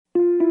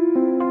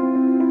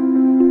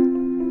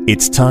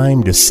It's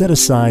time to set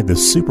aside the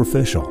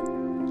superficial.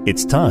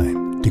 It's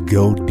time to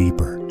go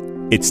deeper.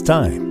 It's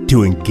time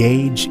to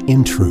engage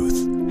in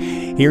truth.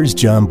 Here's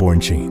John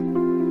Bornschein.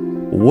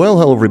 Well,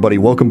 hello, everybody.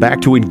 Welcome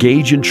back to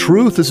Engage in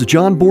Truth. This is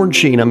John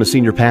Bornschein. I'm a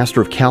senior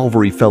pastor of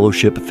Calvary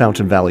Fellowship at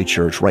Fountain Valley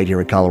Church right here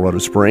in Colorado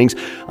Springs.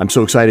 I'm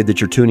so excited that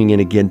you're tuning in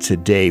again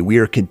today. We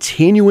are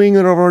continuing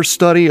in our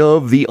study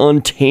of the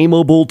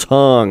untamable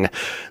tongue.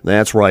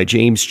 That's right,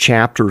 James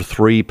chapter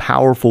 3,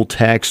 powerful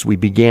text. We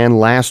began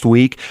last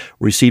week,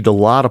 received a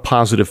lot of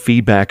positive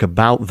feedback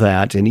about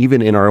that, and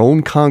even in our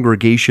own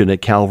congregation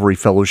at Calvary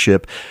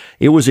Fellowship,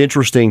 it was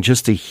interesting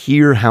just to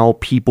hear how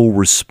people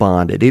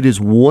responded. It is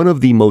one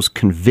of the most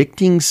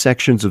convicting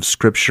sections of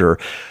Scripture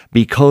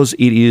because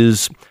it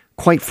is,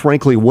 quite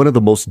frankly, one of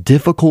the most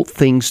difficult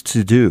things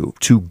to do,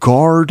 to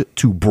guard,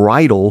 to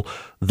bridle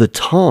the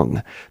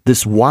tongue,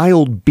 this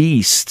wild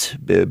beast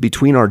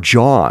between our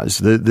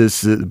jaws,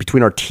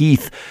 between our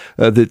teeth,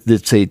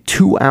 that's a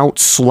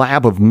 2-ounce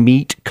slab of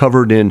meat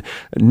covered in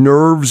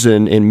nerves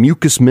and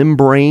mucous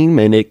membrane,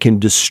 and it can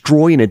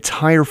destroy an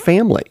entire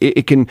family.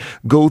 It can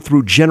go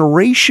through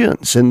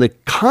generations, and the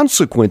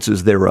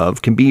consequences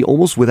thereof can be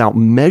almost without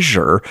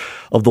measure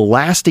of the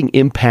lasting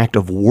impact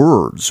of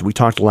words. We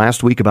talked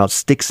last week about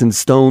sticks and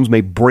stones may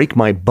break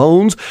my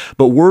bones,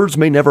 but words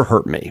may never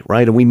hurt me,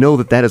 right? And we know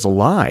that that is a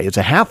lie. It's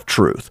a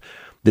half-truth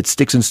that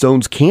sticks and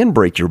stones can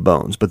break your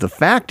bones. But the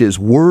fact is,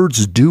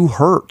 words do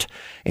hurt.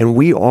 And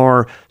we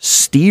are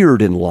steered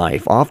in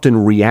life,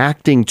 often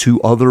reacting to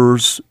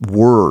others'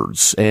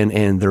 words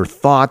and their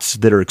thoughts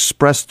that are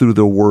expressed through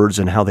their words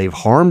and how they've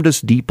harmed us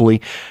deeply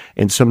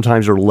and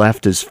sometimes are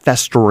left as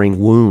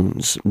festering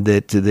wounds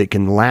that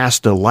can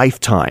last a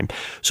lifetime.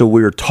 So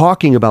we're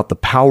talking about the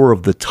power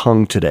of the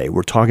tongue today.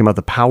 We're talking about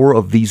the power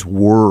of these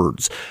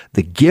words,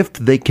 the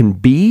gift they can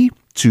be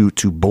to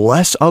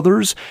bless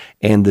others,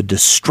 and the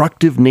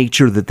destructive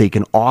nature that they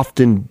can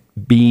often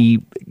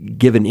be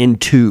given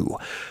into,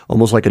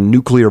 almost like a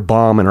nuclear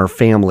bomb in our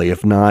family.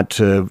 If not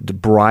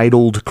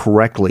bridled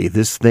correctly,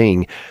 this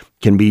thing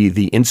can be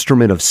the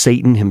instrument of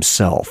Satan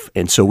himself.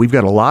 And so we've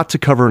got a lot to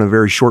cover in a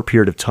very short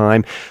period of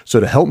time.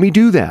 So to help me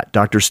do that,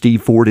 Dr.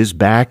 Steve Ford is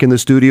back in the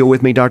studio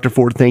with me. Dr.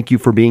 Ford, thank you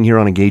for being here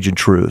on Engage in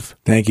Truth.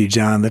 Thank you,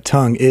 John. The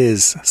tongue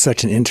is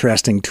such an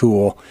interesting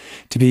tool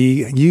to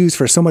be used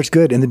for so much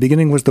good. In the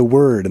beginning was the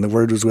Word, and the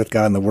Word was with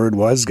God, and the Word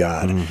was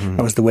God. Mm-hmm.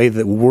 That was the way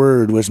that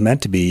Word was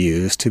meant to be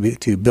used,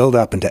 to build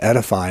up and to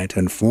edify and to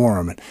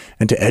inform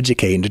and to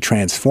educate and to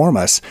transform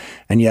us.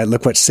 And yet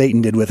look what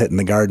Satan did with it in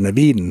the Garden of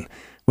Eden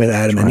with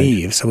Adam and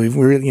Eve. So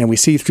we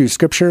see through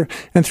Scripture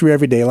and through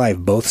everyday life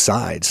both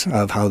sides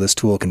of how this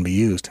tool can be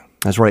used.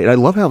 That's right. I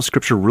love how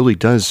Scripture really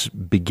does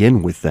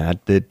begin with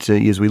that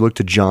as we look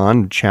to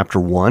John chapter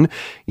 1,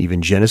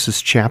 even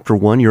Genesis chapter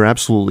 1, you're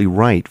absolutely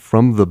right.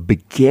 From the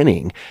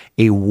beginning,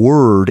 a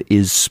word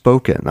is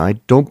spoken. I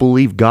don't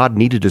believe God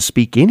needed to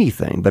speak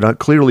anything, but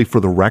clearly for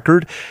the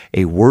record,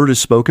 a word is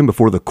spoken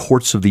before the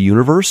courts of the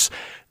universe.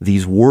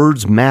 These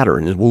words matter.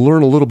 And as we'll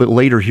learn a little bit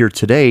later here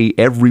today,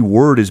 every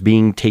word is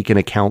being taken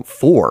account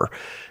for.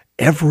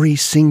 Every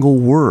single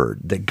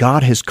word that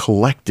God has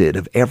collected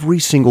of every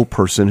single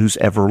person who's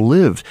ever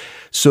lived.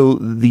 So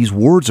these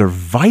words are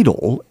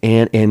vital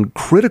and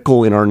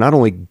critical in our not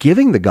only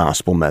giving the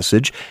gospel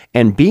message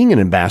and being an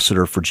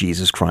ambassador for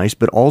Jesus Christ,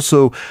 but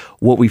also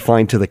what we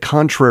find to the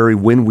contrary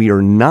when we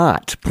are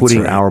not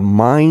putting our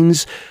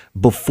minds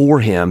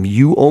before Him.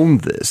 You own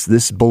this.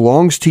 This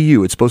belongs to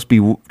you. It's supposed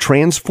to be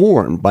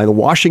transformed by the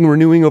washing and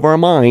renewing of our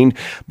mind,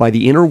 by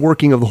the inner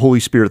working of the Holy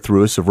Spirit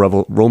through us, of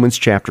Romans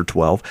chapter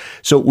 12.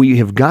 So we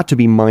have got to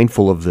be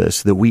mindful of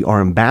this, that we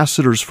are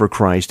ambassadors for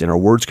Christ, and our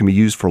words can be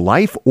used for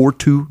life or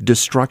to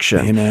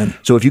destruction. Amen.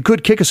 So if you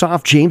could kick us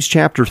off, James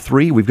chapter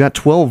 3, we've got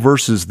 12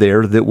 verses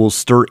there that will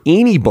stir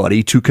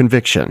anybody to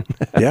conviction.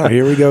 Yeah,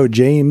 here we go.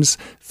 James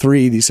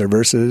 3, these are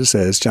verses,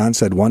 as John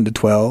said, 1 to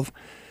 12.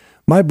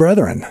 My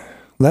brethren,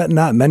 let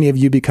not many of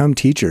you become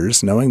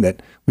teachers, knowing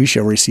that we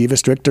shall receive a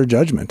stricter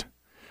judgment.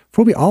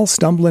 For we all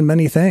stumble in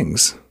many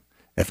things.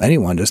 If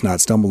anyone does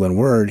not stumble in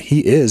word, he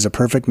is a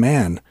perfect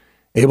man,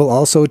 able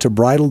also to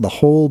bridle the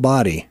whole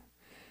body.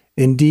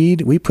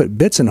 Indeed, we put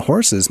bits in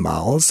horses'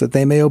 mouths that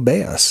they may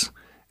obey us,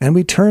 and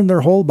we turn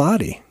their whole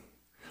body.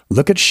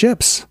 Look at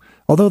ships.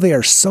 Although they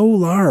are so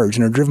large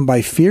and are driven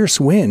by fierce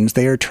winds,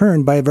 they are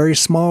turned by a very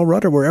small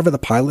rudder wherever the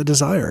pilot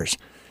desires.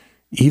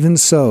 Even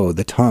so,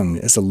 the tongue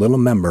is a little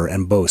member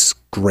and boasts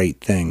great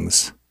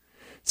things.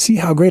 See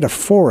how great a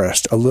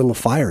forest a little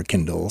fire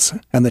kindles,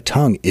 and the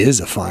tongue is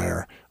a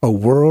fire, a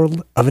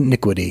world of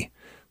iniquity.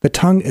 The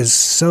tongue is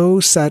so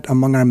set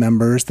among our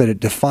members that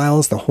it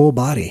defiles the whole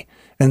body,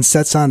 and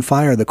sets on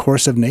fire the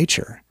course of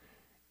nature.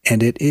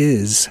 And it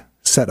is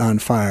set on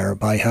fire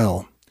by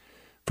hell.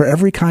 For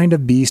every kind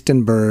of beast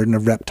and bird and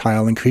of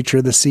reptile and creature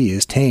of the sea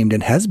is tamed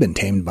and has been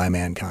tamed by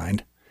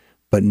mankind.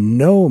 But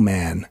no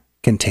man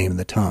can tame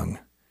the tongue.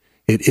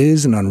 It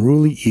is an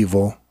unruly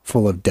evil,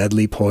 full of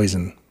deadly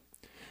poison.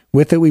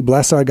 With it we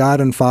bless our God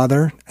and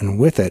Father, and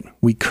with it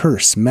we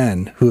curse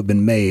men who have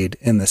been made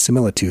in the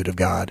similitude of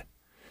God.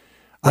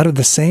 Out of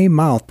the same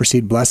mouth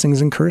proceed blessings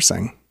and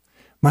cursing.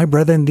 My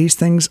brethren, these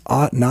things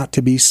ought not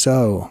to be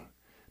so.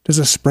 Does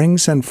a spring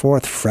send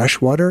forth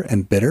fresh water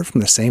and bitter from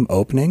the same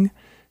opening?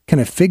 Can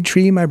a fig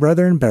tree, my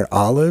brethren, bear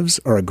olives,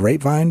 or a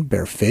grapevine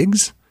bear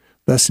figs?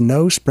 Thus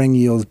no spring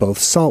yields both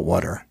salt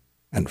water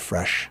and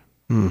fresh.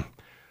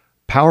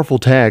 Powerful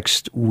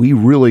text. We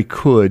really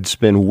could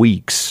spend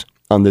weeks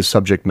on this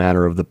subject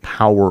matter of the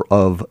power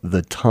of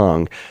the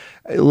tongue.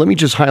 Let me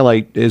just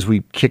highlight as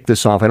we kick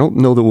this off. I don't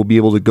know that we'll be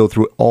able to go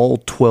through all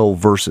 12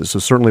 verses, so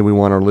certainly we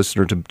want our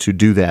listener to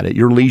do that. At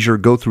your leisure,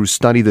 go through,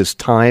 study this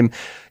time.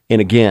 And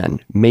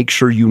again, make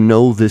sure you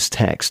know this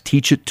text.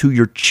 Teach it to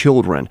your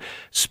children.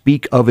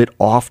 Speak of it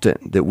often,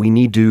 that we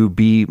need to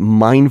be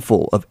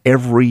mindful of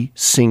every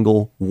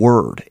single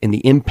word and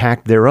the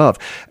impact thereof.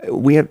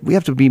 We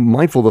have to be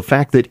mindful of the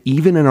fact that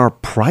even in our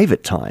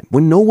private time,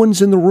 when no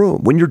one's in the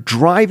room, when you're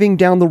driving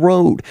down the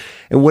road,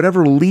 and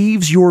whatever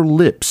leaves your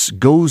lips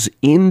goes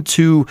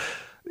into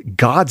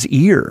God's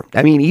ear.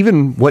 I mean,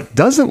 even what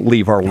doesn't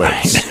leave our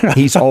lips,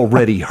 He's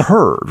already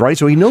heard, right?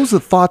 So He knows the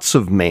thoughts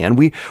of man.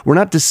 We're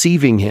not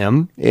deceiving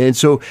Him. And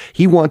so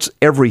He wants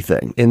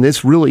everything. And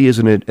this really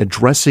isn't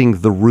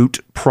addressing the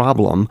root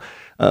problem,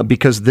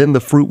 because then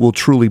the fruit will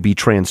truly be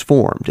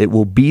transformed. It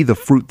will be the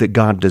fruit that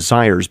God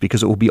desires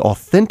because it will be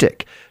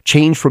authentic,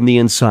 changed from the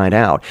inside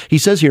out. He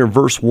says here in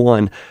verse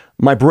 1,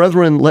 "My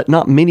brethren, let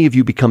not many of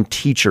you become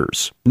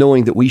teachers,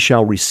 knowing that we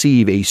shall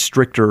receive a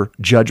stricter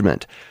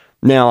judgment."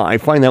 Now, I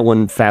find that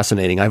one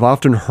fascinating. I've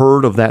often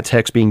heard of that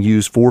text being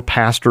used for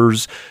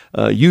pastors,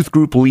 youth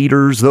group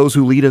leaders, those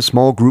who lead a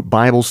small group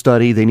Bible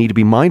study. They need to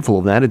be mindful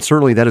of that, and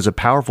certainly that is a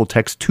powerful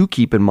text to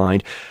keep in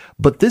mind.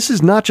 But this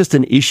is not just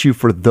an issue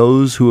for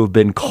those who have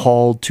been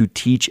called to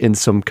teach in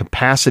some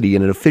capacity,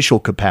 in an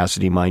official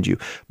capacity, mind you,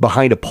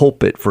 behind a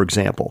pulpit, for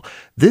example.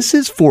 This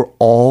is for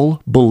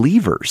all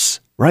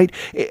believers. Right?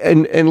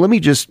 And let me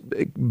just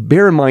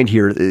bear in mind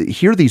here,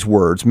 hear these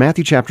words,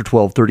 Matthew chapter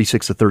 12,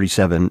 36 to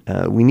 37.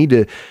 We need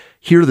to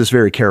hear this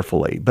very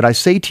carefully. "But I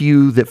say to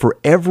you that for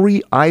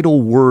every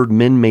idle word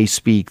men may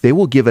speak, they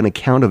will give an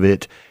account of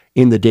it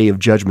in the day of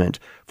judgment.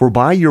 For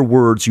by your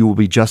words you will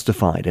be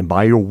justified, and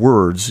by your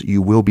words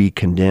you will be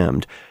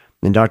condemned."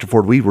 And Dr.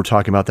 Ford, we were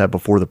talking about that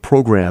before the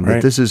program,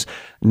 that this is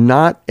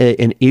not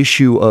an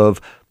issue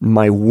of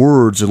my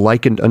words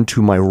likened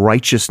unto my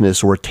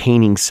righteousness or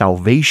attaining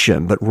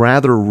salvation, but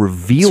rather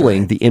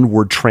revealing the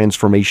inward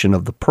transformation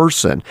of the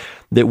person,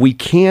 that we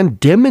can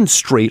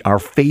demonstrate our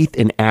faith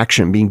in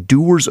action, being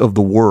doers of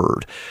the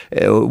word.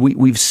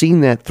 We've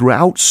seen that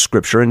throughout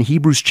Scripture, and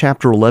Hebrews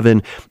chapter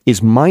 11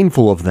 is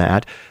mindful of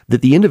that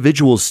the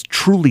individual is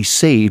truly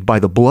saved by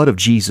the blood of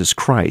Jesus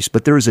Christ,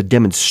 but there is a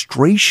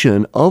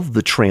demonstration of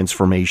the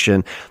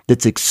transformation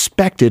that's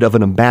expected of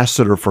an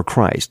ambassador for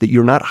Christ, that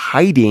you're not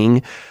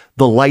hiding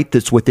the light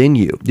that's within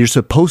you. You're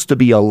supposed to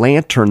be a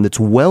lantern that's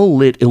well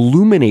lit,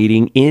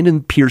 illuminating in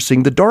and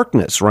piercing the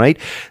darkness, right?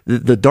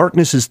 The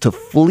darkness is to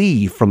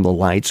flee from the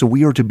light, so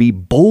we are to be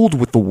bold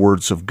with the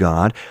words of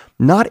God,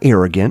 not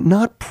arrogant,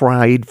 not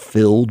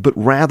pride-filled, but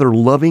rather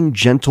loving,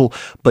 gentle,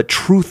 but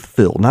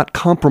truth-filled, not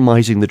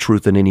compromising the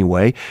truth in any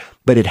way.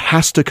 But it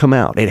has to come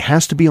out. It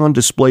has to be on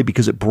display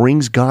because it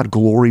brings God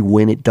glory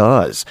when it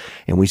does.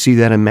 And we see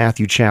that in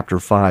Matthew chapter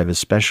 5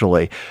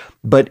 especially.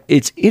 But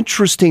it's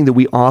interesting that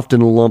we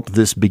often lump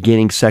this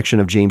beginning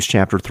section of James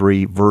chapter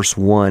 3, verse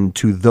 1,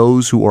 to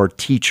those who are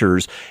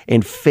teachers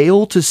and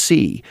fail to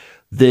see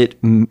that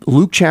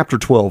Luke chapter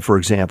 12, for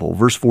example,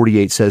 verse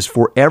 48 says,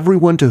 "For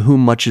everyone to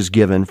whom much is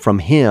given, from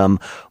him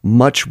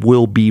much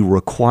will be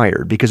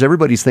required." Because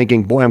everybody's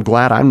thinking, boy, I'm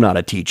glad I'm not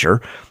a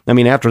teacher. I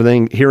mean, after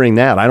hearing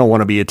that, I don't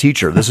want to be a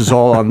teacher. This is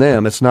all on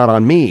them. It's not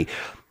on me.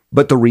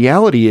 But the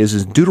reality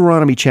is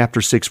Deuteronomy chapter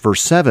 6,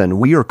 verse 7,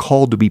 we are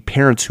called to be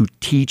parents who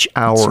teach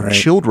our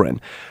children,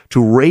 to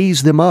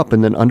raise them up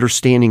in an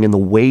understanding in the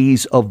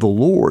ways of the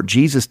Lord.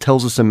 Jesus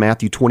tells us in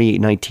Matthew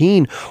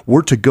 28:19,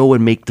 we're to go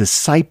and make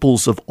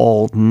disciples of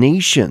all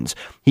nations.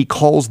 He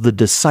calls the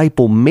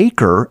disciple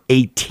maker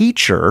a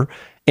teacher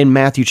in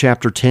Matthew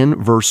chapter 10,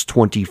 verse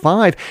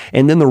 25.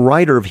 And then the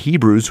writer of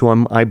Hebrews,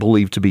 who I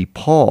believe to be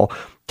Paul,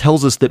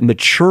 tells us that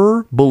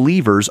mature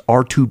believers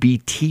are to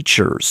be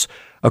teachers,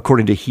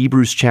 according to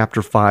Hebrews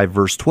chapter 5,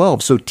 verse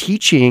 12. So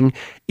teaching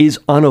is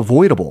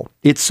unavoidable.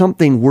 It's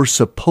something we're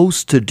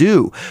supposed to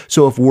do.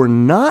 So if we're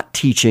not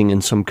teaching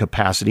in some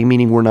capacity,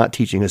 meaning we're not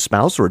teaching a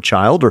spouse or a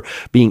child or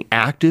being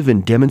active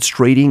and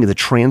demonstrating the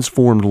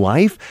transformed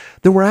life,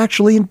 then we're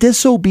actually in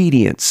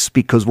disobedience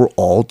because we're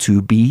all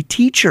to be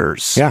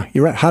teachers. Yeah,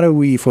 you're right. How do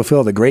we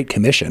fulfill the Great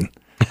Commission?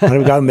 How do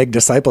we go and make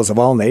disciples of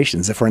all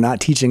nations if we're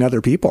not teaching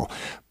other people?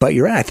 But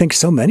you're right. I think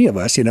so many of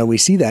us, we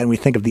see that and we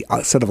think of the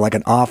sort of like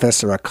an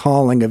office or a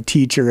calling of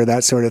teacher or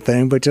that sort of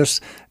thing, but just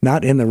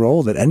not in the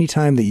role that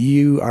anytime that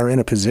you are in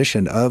a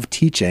position of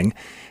teaching,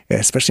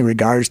 especially in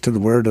regards to the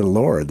word of the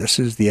Lord, this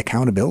is the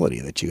accountability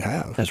that you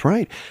have. That's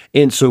right.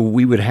 And so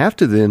we would have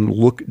to then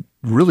look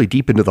really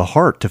deep into the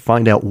heart to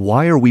find out,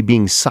 why are we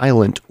being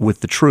silent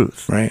with the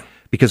truth? Right.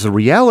 Because the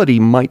reality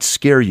might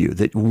scare you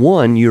that,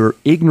 one, you're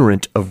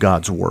ignorant of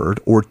God's word,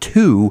 or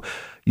two,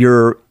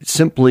 you're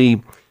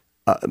simply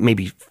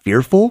maybe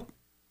fearful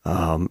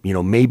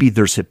Maybe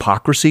there's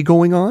hypocrisy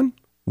going on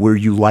where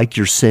you like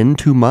your sin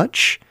too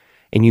much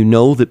and you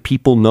know that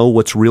people know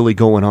what's really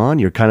going on.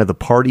 You're kind of the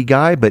party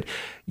guy, but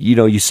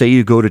you say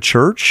you go to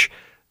church.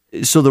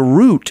 So the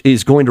root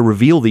is going to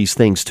reveal these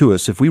things to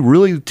us. If we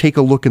really take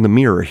a look in the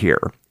mirror here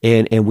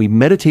and we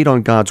meditate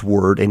on God's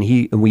word and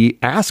we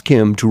ask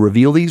him to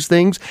reveal these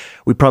things,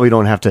 we probably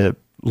don't have to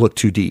look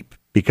too deep,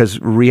 because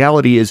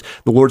reality is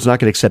the Lord's not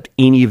going to accept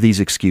any of these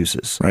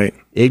excuses. Right.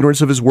 Ignorance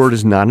of his word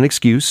is not an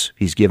excuse.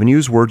 He's given you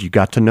his word. You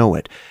got to know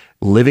it.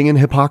 Living in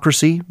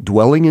hypocrisy,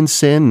 dwelling in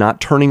sin, not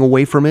turning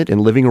away from it,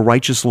 and living a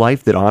righteous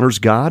life that honors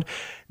God,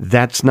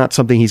 that's not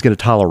something he's going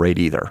to tolerate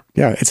either.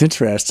 Yeah, it's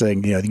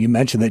interesting. You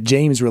mentioned that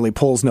James really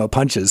pulls no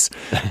punches.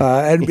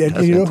 And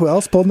you know who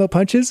else pulled no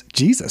punches?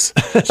 Jesus.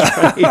 That's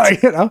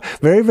right.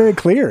 Very, very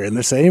clear in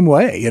the same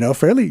way,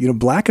 fairly,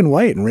 black and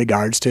white in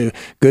regards to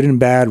good and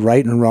bad,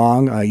 right and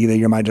wrong. Either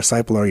you're my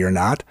disciple or you're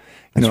not.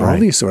 All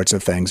these sorts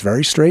of things,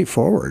 very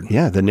straightforward.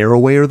 Yeah, the narrow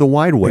way or the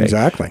wide way.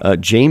 Exactly.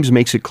 James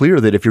makes it clear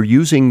that if you're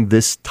using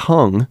this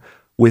tongue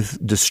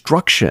with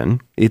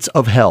destruction, it's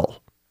of hell.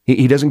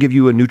 He doesn't give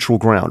you a neutral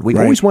ground. We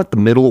always want the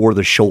middle or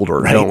the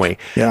shoulder, don't we?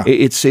 Yeah.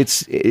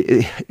 It's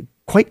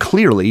quite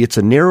clearly, it's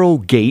a narrow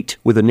gate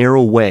with a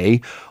narrow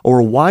way or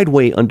a wide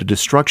way unto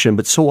destruction.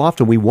 But so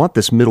often we want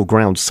this middle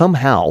ground.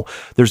 Somehow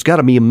there's got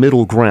to be a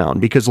middle ground,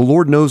 because the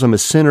Lord knows I'm a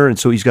sinner. And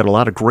so he's got a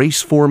lot of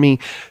grace for me.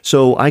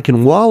 So I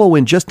can wallow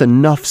in just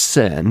enough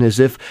sin, as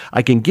if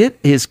I can get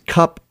his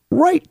cup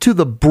right to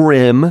the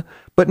brim,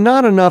 but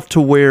not enough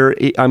to where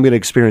I'm going to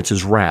experience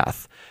his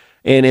wrath.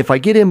 And if I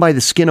get in by the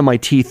skin of my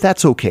teeth,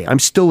 that's okay. I'm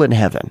still in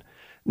heaven.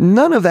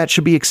 None of that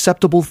should be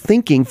acceptable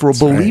thinking for a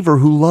believer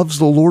who loves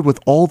the Lord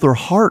with all their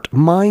heart,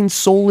 mind,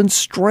 soul, and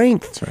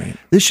strength. That's right.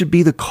 This should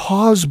be the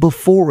cause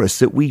before us,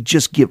 that we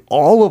just give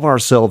all of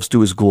ourselves to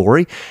his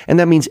glory. And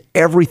that means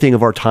everything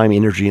of our time,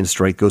 energy, and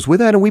strength goes with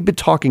that. And we've been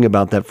talking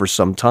about that for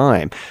some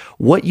time.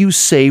 What you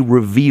say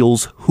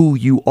reveals who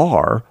you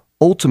are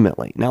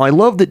ultimately. Now, I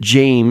love that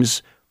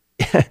James...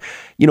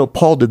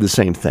 Paul did the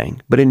same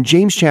thing. But in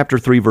James chapter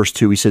 3, verse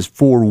 2, he says,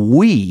 "For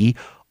we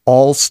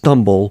all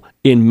stumble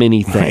in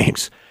many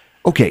things."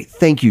 Right. Okay,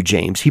 thank you,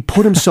 James. He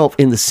put himself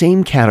in the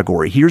same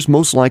category. Here's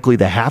most likely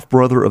the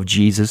half-brother of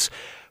Jesus,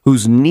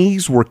 whose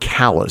knees were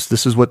calloused.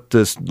 This is what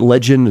this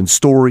legend and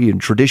story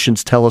and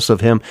traditions tell us of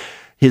him.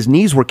 His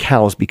knees were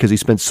calloused because he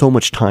spent so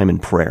much time in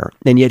prayer.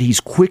 And yet he's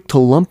quick to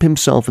lump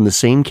himself in the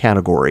same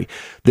category,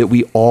 that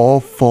we all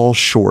fall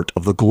short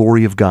of the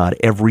glory of God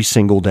every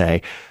single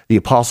day. The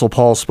Apostle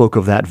Paul spoke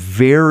of that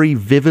very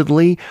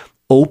vividly,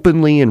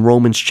 openly in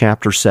Romans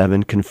chapter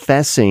 7,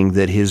 confessing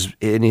that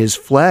in his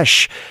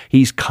flesh,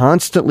 he's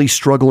constantly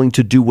struggling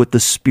to do what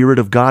the Spirit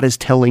of God is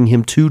telling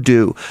him to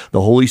do.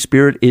 The Holy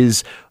Spirit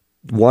is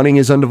wanting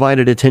his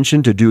undivided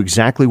attention to do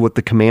exactly what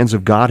the commands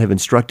of God have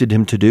instructed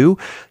him to do.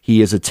 He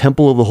is a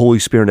temple of the Holy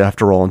Spirit,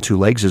 after all, on two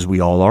legs, as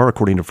we all are,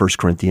 according to 1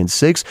 Corinthians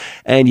 6.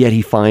 And yet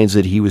he finds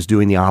that he was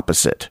doing the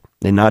opposite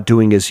and not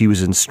doing as he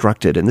was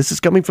instructed. And this is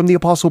coming from the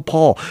Apostle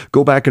Paul.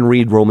 Go back and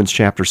read Romans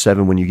chapter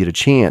 7 when you get a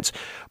chance.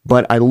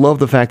 But I love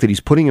the fact that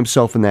he's putting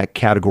himself in that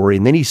category.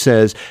 And then he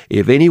says,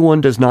 "If anyone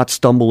does not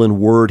stumble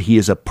in word, he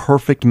is a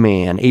perfect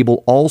man,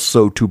 able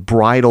also to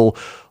bridle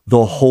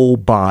the whole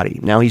body."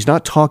 Now, he's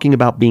not talking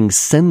about being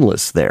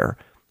sinless there.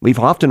 We've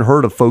often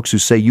heard of folks who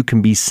say you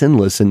can be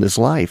sinless in this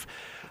life.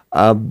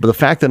 But the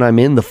fact that I'm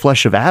in the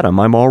flesh of Adam,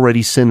 I'm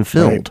already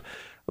sin-filled. Right.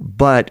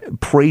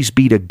 But praise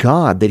be to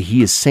God that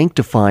he is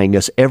sanctifying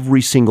us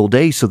every single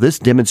day. So this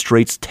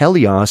demonstrates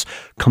teleos,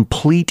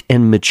 complete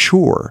and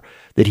mature,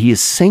 that he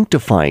is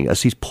sanctifying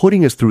us. He's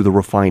putting us through the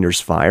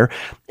refiner's fire.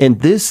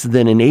 And this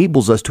then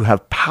enables us to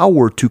have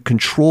power to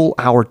control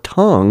our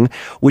tongue,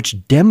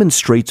 which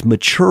demonstrates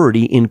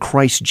maturity in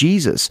Christ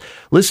Jesus.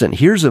 Listen,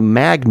 here's a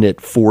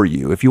magnet for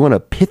you. If you want a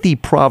pithy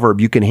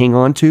proverb you can hang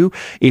on to,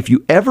 if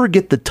you ever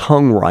get the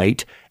tongue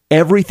right,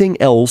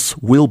 everything else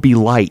will be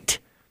light.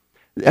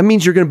 That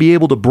means you're going to be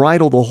able to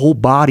bridle the whole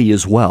body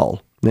as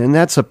well. And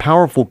that's a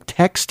powerful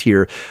text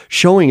here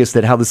showing us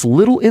that how this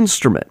little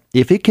instrument,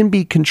 if it can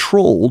be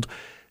controlled,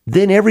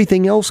 then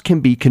everything else can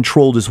be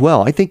controlled as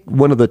well. I think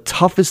one of the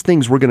toughest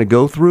things we're going to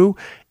go through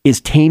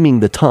is taming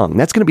the tongue.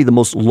 That's going to be the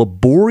most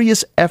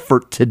laborious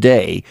effort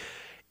today,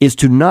 is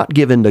to not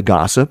give in to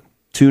gossip,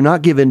 to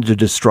not give in to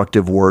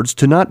destructive words,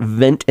 to not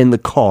vent in the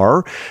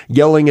car,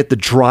 yelling at the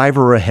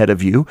driver ahead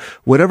of you,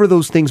 whatever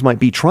those things might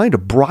be. Trying to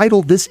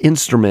bridle this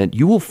instrument,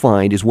 you will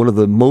find, is one of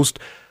the most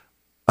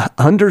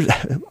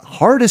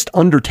hardest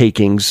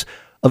undertakings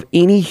of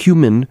any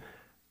human.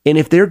 And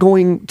if they're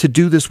going to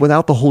do this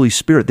without the Holy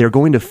Spirit, they're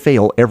going to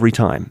fail every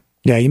time.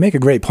 Yeah, you make a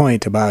great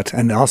point about,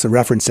 and also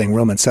referencing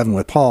Romans 7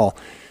 with Paul,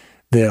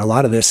 that a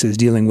lot of this is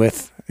dealing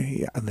with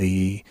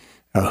the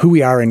who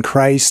we are in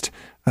Christ,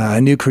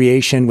 a new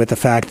creation, with the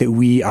fact that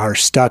we are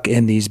stuck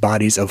in these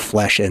bodies of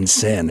flesh and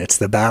sin. It's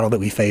the battle that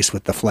we face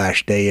with the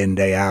flesh day in,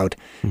 day out,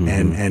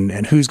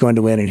 and who's going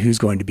to win and who's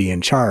going to be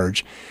in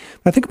charge.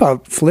 I think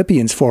about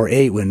Philippians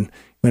 4:8 when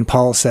when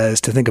Paul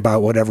says to think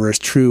about whatever is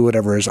true,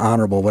 whatever is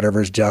honorable,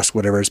 whatever is just,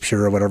 whatever is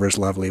pure, whatever is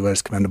lovely, what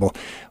is commendable.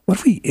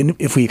 What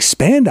if we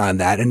expand on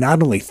that and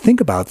not only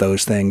think about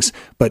those things,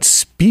 but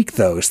speak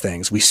those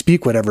things? We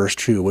speak whatever is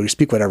true, we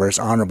speak whatever is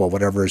honorable,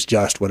 whatever is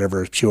just,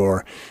 whatever is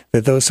pure,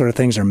 that those sort of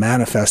things are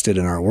manifested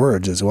in our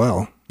words as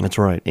well. That's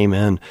right.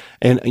 Amen.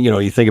 And,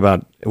 you think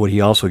about what he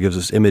also gives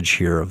us image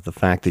here of the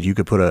fact that you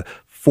could put a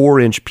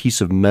 4-inch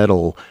piece of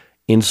metal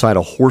inside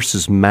a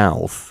horse's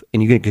mouth,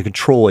 and you can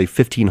control a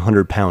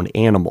 1,500-pound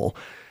animal.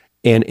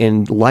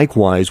 And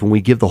likewise, when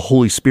we give the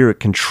Holy Spirit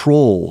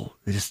control,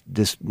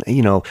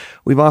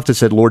 we've often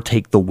said, Lord,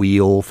 take the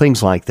wheel,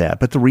 things like that.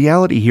 But the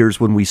reality here is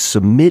when we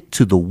submit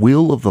to the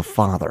will of the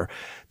Father,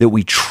 that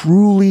we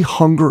truly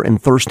hunger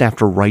and thirst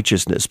after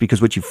righteousness.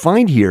 Because what you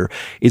find here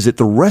is that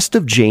the rest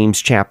of James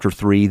chapter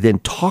 3 then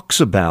talks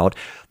about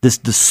this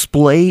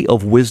display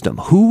of wisdom.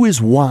 Who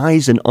is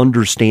wise and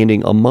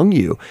understanding among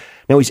you?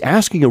 Now, he's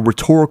asking a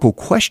rhetorical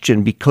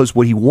question because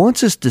what he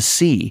wants us to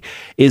see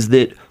is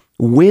that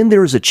when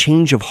there is a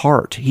change of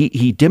heart,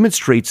 he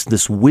demonstrates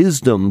this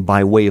wisdom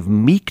by way of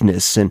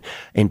meekness and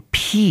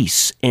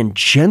peace and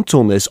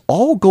gentleness,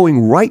 all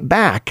going right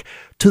back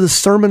to the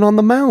Sermon on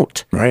the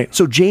Mount. Right.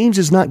 So James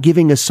is not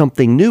giving us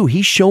something new.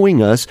 He's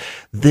showing us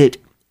that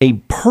a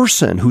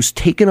person who's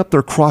taken up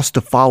their cross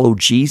to follow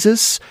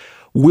Jesus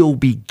will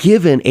be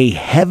given a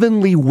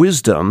heavenly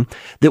wisdom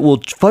that will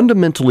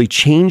fundamentally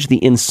change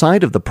the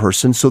inside of the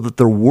person so that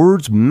their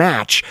words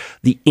match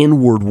the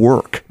inward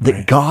work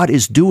that God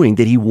is doing,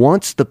 that he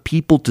wants the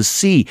people to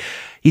see.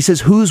 He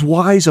says, who's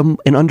wise and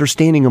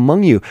understanding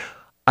among you?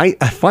 I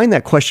find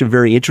that question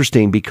very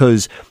interesting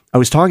because I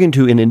was talking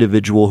to an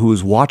individual who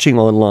was watching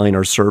online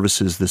our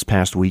services this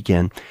past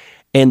weekend,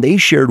 and they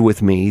shared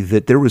with me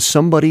that there was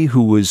somebody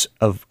who was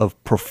of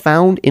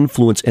profound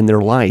influence in their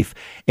life,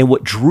 and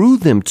what drew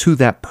them to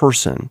that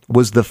person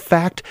was the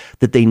fact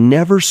that they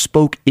never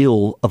spoke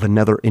ill of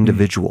another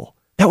individual.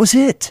 That was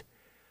it.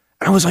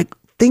 And I was like,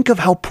 think of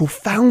how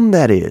profound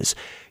that is.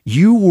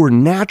 You were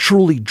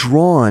naturally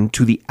drawn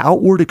to the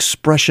outward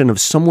expression of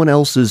someone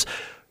else's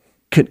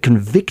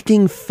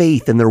convicting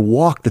faith in their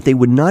walk that they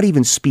would not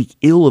even speak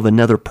ill of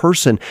another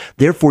person.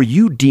 Therefore,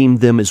 you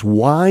deemed them as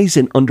wise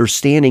and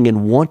understanding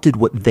and wanted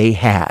what they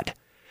had.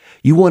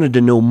 You wanted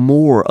to know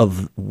more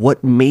of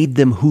what made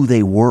them who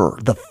they were,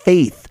 the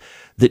faith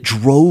that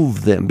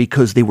drove them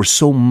because they were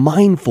so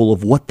mindful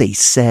of what they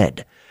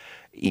said.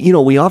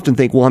 We often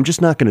think, well, I'm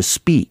just not going to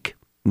speak.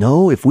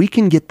 No, if we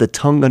can get the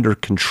tongue under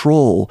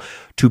control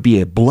to be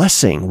a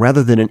blessing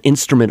rather than an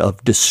instrument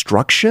of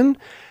destruction,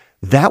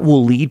 that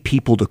will lead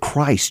people to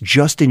Christ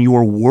just in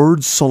your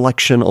word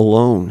selection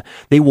alone.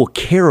 They will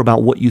care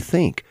about what you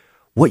think,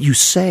 what you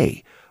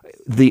say,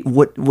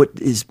 what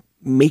is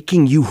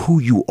making you who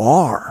you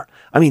are.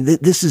 I mean,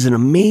 this is an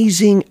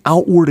amazing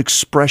outward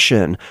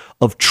expression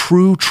of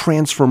true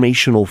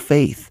transformational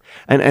faith.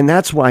 And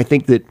that's why I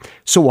think that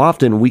so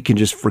often we can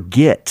just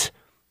forget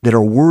that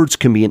our words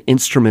can be an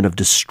instrument of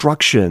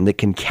destruction that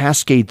can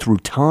cascade through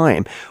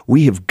time.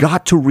 We have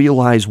got to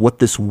realize what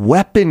this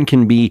weapon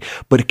can be,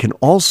 but it can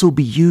also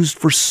be used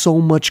for so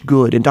much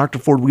good. And Dr.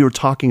 Ford, we were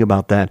talking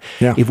about that.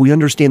 Yeah. If we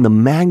understand the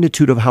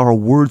magnitude of how our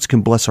words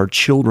can bless our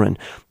children,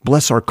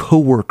 bless our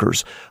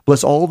coworkers,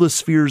 bless all the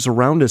spheres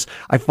around us,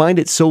 I find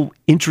it so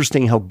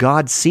interesting how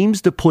God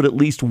seems to put at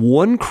least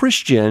one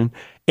Christian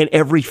in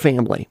every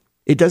family.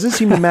 It doesn't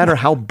seem to matter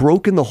how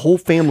broken the whole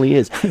family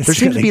is. There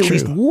seems to be at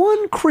least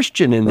one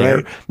Christian in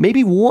there,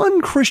 maybe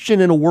one Christian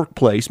in a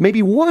workplace,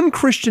 maybe one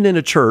Christian in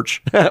a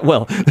church.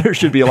 Well, there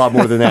should be a lot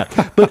more than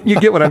that. But you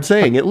get what I'm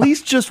saying. At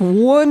least just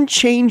one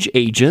change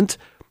agent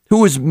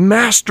who has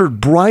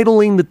mastered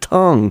bridling the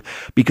tongue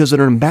because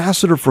they're an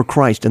ambassador for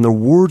Christ and their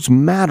words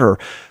matter.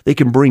 They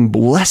can bring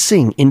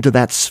blessing into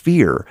that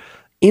sphere,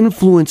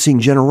 influencing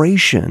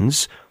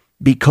generations,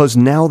 because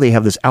now they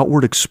have this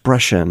outward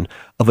expression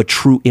of a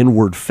true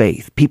inward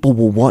faith. People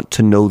will want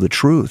to know the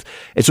truth.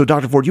 And so,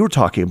 Dr. Ford, you were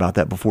talking about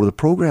that before the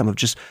program of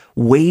just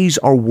ways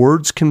our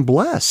words can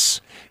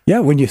bless. Yeah,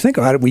 when you think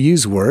about it, we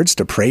use words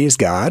to praise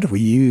God. We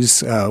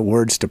use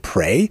words to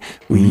pray.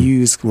 We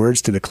use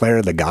words to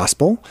declare the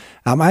gospel.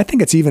 I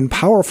think it's even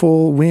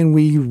powerful when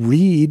we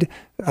read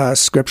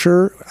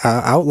Scripture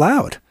out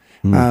loud.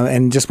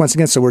 And just once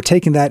again, so we're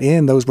taking that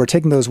we're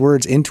taking those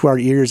words into our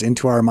ears,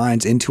 into our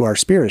minds, into our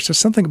spirits.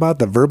 Just something about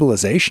the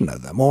verbalization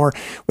of them. Or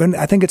when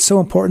I think it's so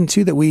important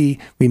too that we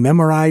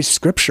memorize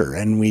Scripture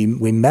and we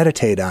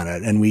meditate on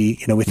it and we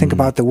think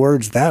about the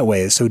words that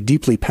way. It so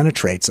deeply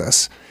penetrates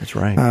us. That's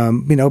right.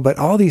 But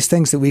all these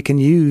things that we can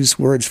use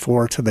words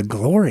for to the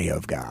glory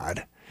of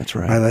God. That's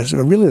right. That's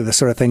really the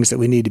sort of things that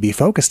we need to be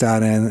focused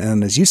on.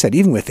 And as you said,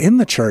 even within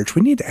the church,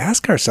 we need to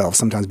ask ourselves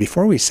sometimes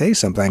before we say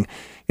something,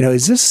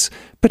 is this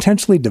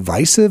potentially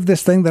divisive,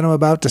 this thing that I'm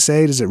about to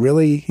say? Does it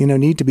really,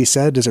 need to be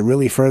said? Does it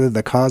really further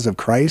the cause of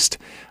Christ?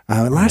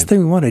 The last thing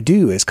we want to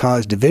do is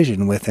cause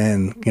division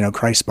within,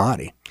 Christ's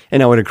body.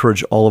 And I would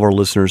encourage all of our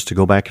listeners to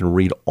go back and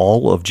read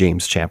all of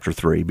James chapter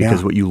 3,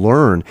 because what you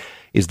learn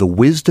is the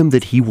wisdom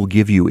that he will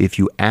give you if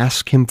you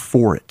ask him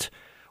for it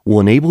will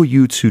enable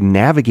you to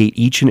navigate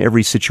each and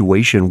every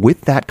situation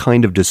with that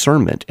kind of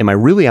discernment. Am I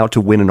really out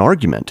to win an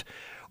argument,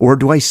 or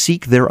do I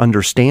seek their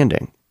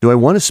understanding? Do I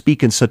want to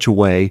speak in such a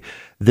way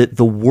that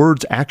the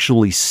words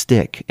actually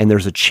stick and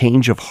there's a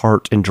change of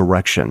heart and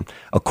direction,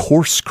 a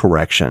course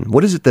correction?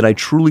 What is it that I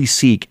truly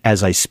seek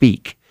as I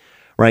speak?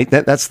 Right?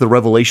 That's the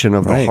revelation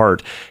of the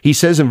heart. He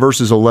says in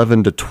verses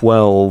 11 to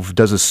 12,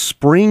 does a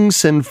spring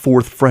send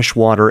forth fresh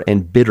water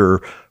and bitter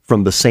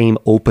from the same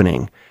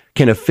opening?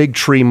 Can a fig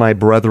tree, my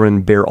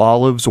brethren, bear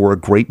olives, or a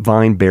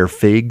grapevine bear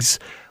figs?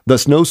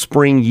 Thus no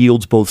spring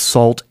yields both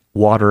salt,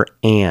 water,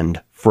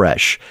 and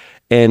fresh.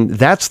 And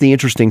that's the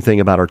interesting thing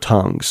about our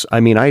tongues.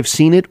 I mean, I've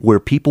seen it where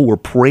people will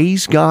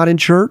praise God in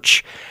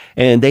church,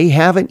 and they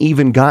haven't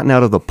even gotten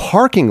out of the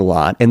parking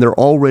lot, and they're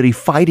already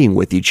fighting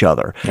with each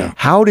other. Yeah.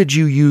 How did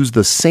you use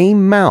the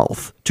same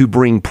mouth to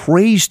bring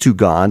praise to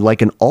God,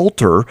 like an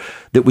altar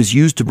that was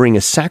used to bring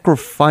a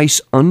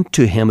sacrifice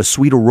unto him, a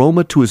sweet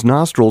aroma to his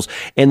nostrils,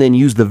 and then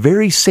use the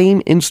very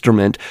same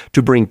instrument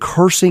to bring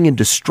cursing and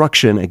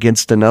destruction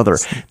against another?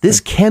 This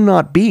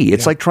cannot be.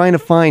 It's like trying to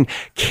find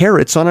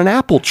carrots on an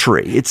apple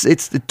tree.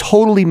 It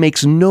totally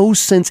makes no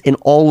sense in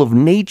all of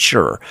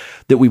nature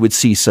that we would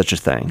see such a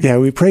thing. Yeah,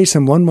 we praise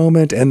him one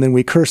moment, and then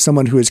we curse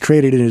someone who is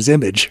created in his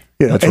image.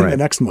 That's right. The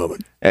next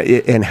moment.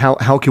 And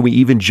how can we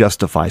even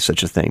justify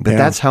such a thing? But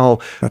that's how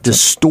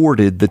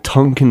distorted the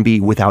tongue can be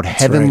without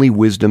heavenly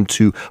wisdom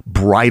to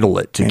bridle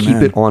it, to keep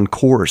it on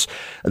course.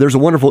 There's a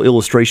wonderful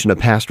illustration a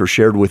pastor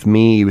shared with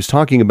me. He was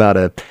talking about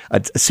a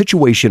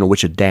situation in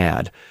which a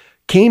dad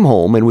came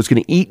home and was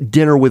going to eat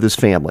dinner with his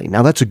family.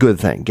 Now, that's a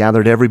good thing.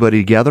 Gathered everybody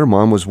together.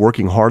 Mom was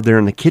working hard there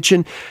in the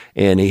kitchen,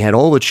 and he had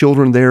all the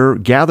children there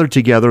gathered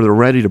together. They're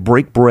ready to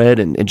break bread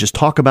and just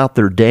talk about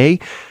their day.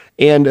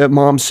 And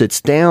mom sits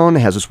down,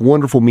 has this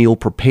wonderful meal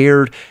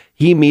prepared.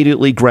 He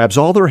immediately grabs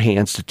all their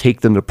hands to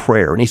take them to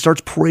prayer, and he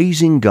starts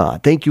praising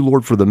God. Thank you,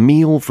 Lord, for the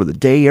meal, for the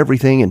day,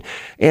 everything.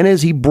 And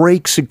as he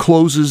breaks and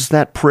closes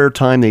that prayer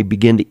time, they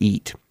begin to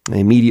eat. And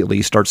immediately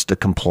he starts to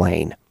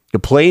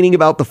complaining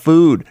about the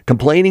food,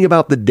 complaining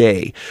about the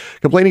day,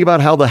 complaining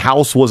about how the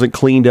house wasn't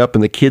cleaned up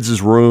in the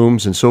kids'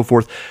 rooms and so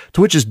forth,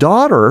 to which his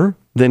daughter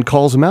then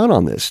calls him out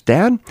on this.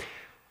 Dad,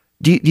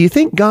 do you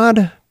think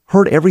God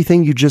heard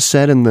everything you just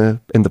said in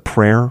the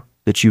prayer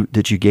that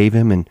you gave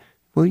him? And,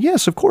 well,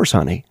 yes, of course,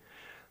 honey.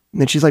 And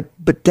then she's like,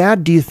 but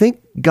Dad, do you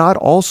think God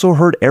also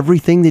heard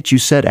everything that you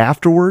said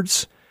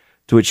afterwards?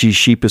 To which he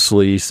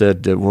sheepishly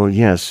said, well,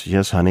 yes,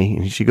 honey.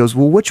 And she goes,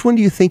 well, which one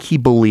do you think he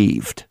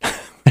believed?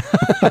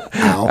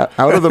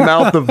 Out of the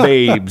mouth of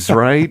babes,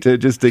 right?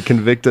 Just to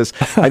convict us.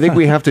 I think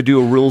we have to do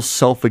a real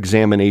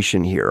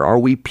self-examination here. Are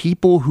we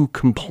people who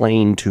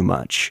complain too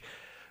much?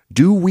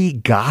 Do we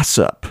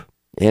gossip?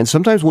 And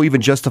sometimes we'll even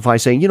justify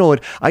saying, you know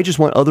what, I just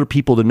want other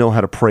people to know how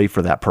to pray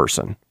for that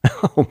person.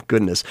 Oh,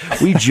 goodness.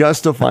 We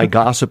justify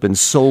gossip in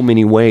so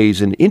many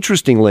ways. And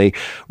interestingly,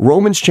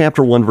 Romans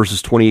chapter 1,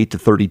 verses 28 to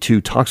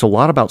 32 talks a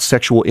lot about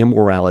sexual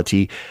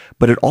immorality,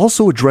 but it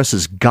also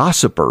addresses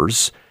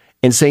gossipers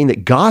and saying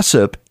that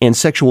gossip and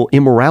sexual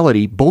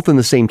immorality, both in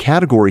the same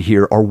category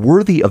here, are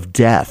worthy of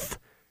death,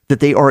 that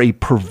they are a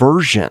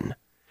perversion.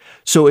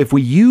 So if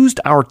we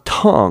used our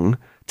tongue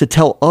to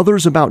tell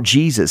others about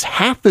Jesus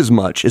half as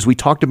much as we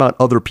talked about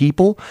other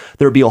people,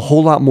 there'd be a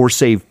whole lot more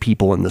saved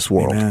people in this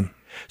world. Amen.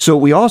 So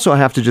we also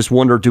have to just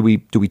wonder, do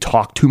we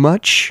talk too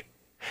much?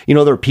 You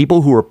know, there are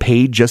people who are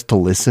paid just to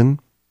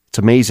listen. It's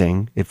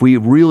amazing. If we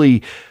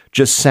really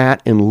just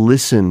sat and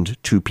listened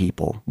to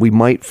people, we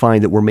might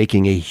find that we're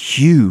making a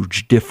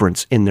huge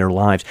difference in their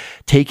lives,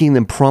 taking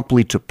them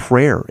promptly to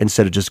prayer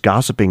instead of just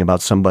gossiping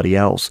about somebody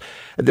else.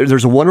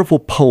 There's a wonderful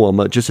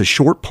poem, just a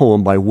short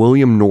poem by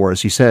William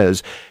Norris. He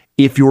says,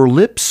 if your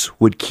lips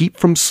would keep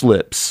from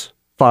slips,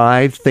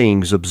 5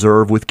 things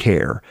observe with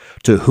care,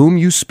 to whom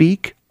you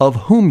speak,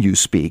 of whom you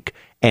speak,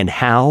 and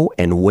how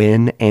and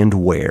when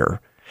and where.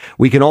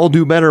 We can all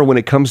do better when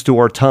it comes to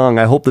our tongue.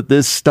 I hope that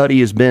this study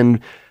has been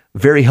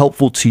very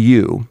helpful to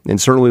you.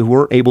 And certainly we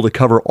weren't able to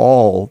cover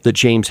all that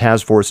James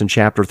has for us in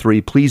chapter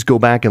 3. Please go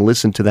back and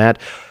listen to that,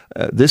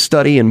 this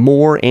study and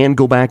more, and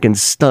go back and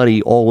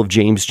study all of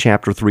James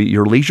chapter 3 at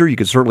your leisure. You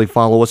can certainly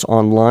follow us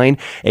online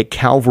at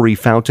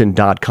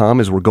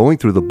calvaryfountain.com as we're going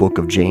through the book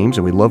of James.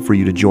 And we'd love for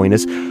you to join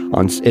us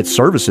at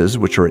services,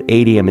 which are at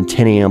 8 a.m. and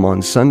 10 a.m.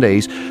 on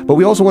Sundays. But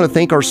we also want to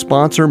thank our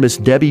sponsor, Miss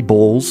Debbie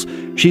Bowles.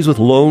 She's with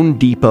Loan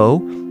Depot.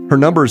 Her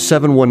number is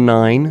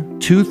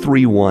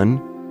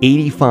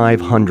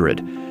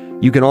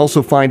 719-231-8500. You can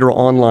also find her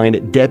online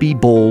at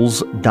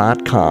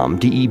debbiebowles.com,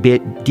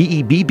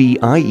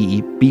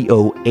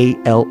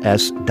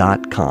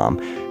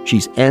 DEBBIEBOALS.com.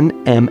 She's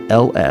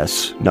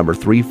NMLS number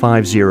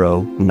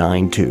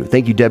 35092.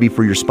 Thank you, Debbie,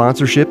 for your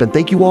sponsorship, and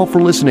thank you all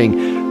for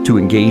listening to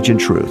Engage in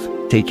Truth.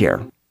 Take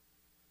care.